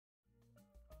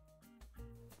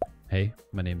Hey,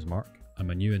 my name's Mark.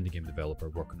 I'm a new indie game developer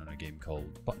working on a game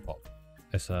called Button Pop.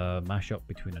 It's a mashup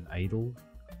between an idle,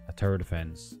 a tower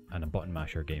defense, and a button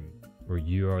masher game, where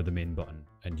you are the main button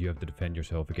and you have to defend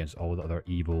yourself against all the other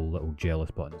evil little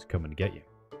jealous buttons coming to get you.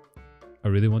 I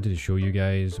really wanted to show you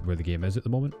guys where the game is at the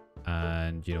moment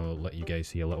and, let you guys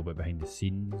see a little bit behind the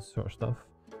scenes sort of stuff.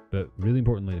 But really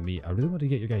importantly to me, I really want to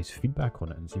get your guys' feedback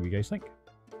on it and see what you guys think.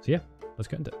 So yeah, let's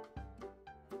get into it.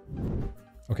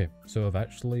 Okay, so I've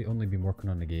actually only been working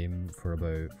on the game for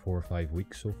about 4 or 5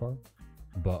 weeks so far,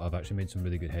 but I've actually made some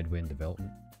really good headway in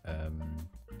development.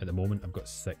 At the moment I've got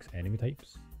 6 enemy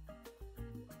types.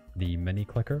 The mini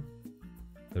clicker,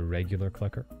 the regular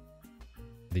clicker,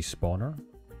 the spawner,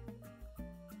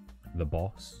 the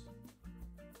boss,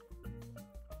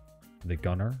 the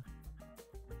gunner,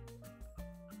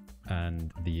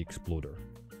 and the exploder.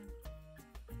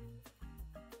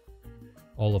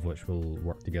 All of which will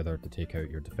work together to take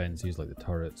out your defenses like the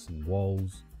turrets and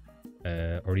walls,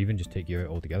 or even just take you out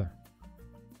altogether.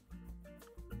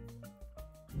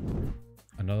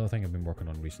 Another thing I've been working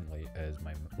on recently is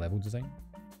my level design.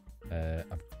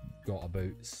 I've got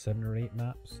about 7 or 8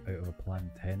 maps out of a planned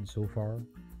 10 so far,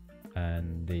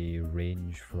 and they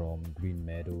range from green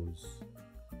meadows,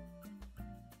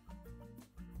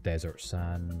 desert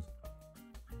sands,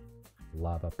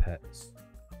 lava pits,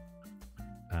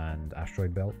 and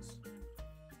asteroid belts.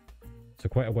 So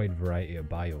quite a wide variety of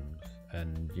biomes,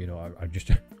 and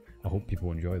I hope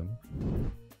people enjoy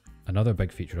them. Another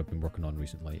big feature I've been working on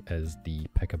recently is the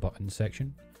Picka button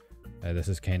section. This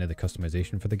is kind of the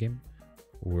customization for the game,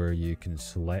 where you can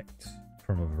select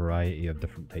from a variety of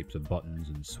different types of buttons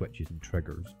and switches and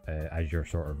triggers as your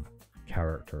sort of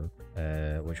character,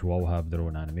 which will all have their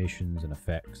own animations and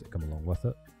effects that come along with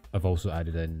it. I've also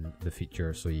added in the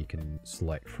feature so you can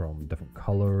select from different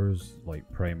colors, like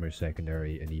primary,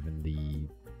 secondary, and even the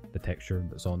texture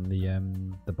that's on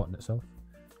the button itself.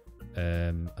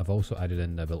 I've also added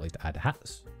in the ability to add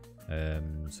hats.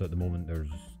 So at the moment there's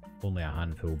only a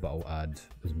handful, but I'll add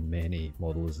as many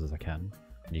models as I can.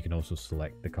 And you can also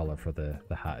select the color for the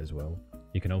hat as well.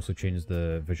 You can also change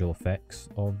the visual effects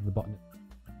of the button.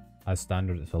 As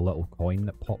standard, it's a little coin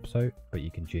that pops out, but you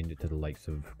can change it to the likes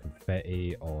of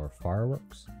confetti or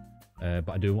fireworks. But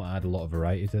I do want to add a lot of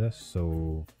variety to this,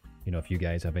 so if you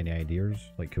guys have any ideas,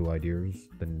 like cool ideas,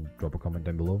 then drop a comment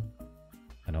down below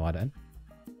and I'll add it in.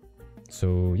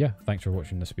 So yeah, thanks for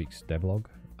watching this week's devlog.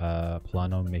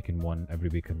 Plan on making one every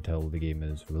week until the game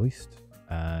is released,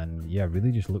 and yeah,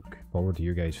 really just look forward to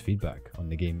your guys' feedback on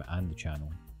the game and the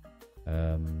channel.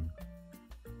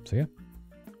 So yeah,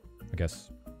 I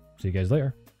guess see you guys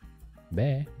later.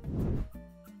 Bye.